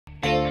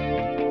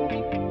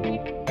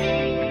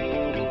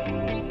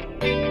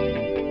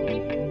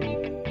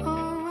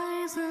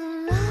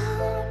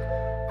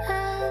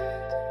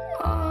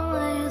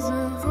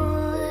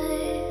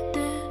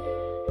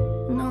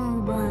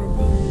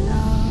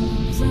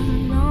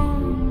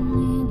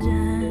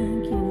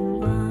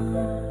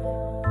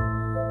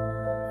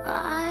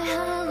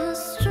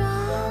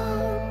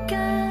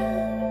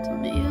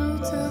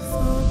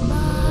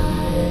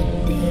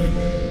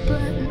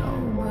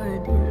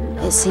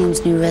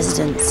seems new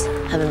residents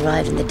have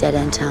arrived in the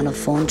dead-end town of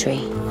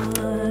Thorntree.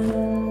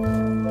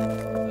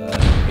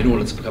 In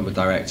order to become a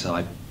director,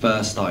 I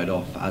first started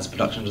off as a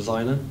production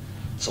designer.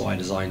 So I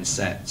designed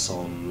sets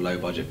on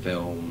low-budget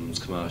films,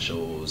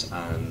 commercials,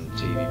 and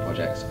TV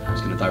projects. I was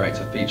going to direct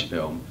a feature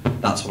film.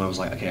 That's when I was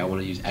like, okay, I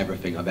want to use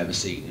everything I've ever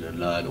seen and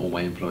learn all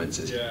my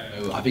influences.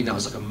 Yeah. So I think that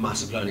was like a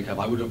massive learning curve.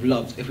 I would have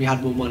loved, if we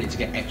had more money to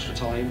get extra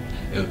time,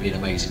 it would be an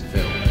amazing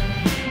film.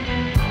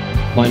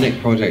 My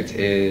next project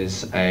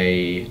is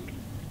a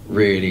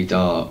really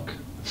dark,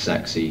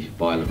 sexy,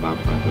 violent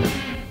vampire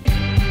film.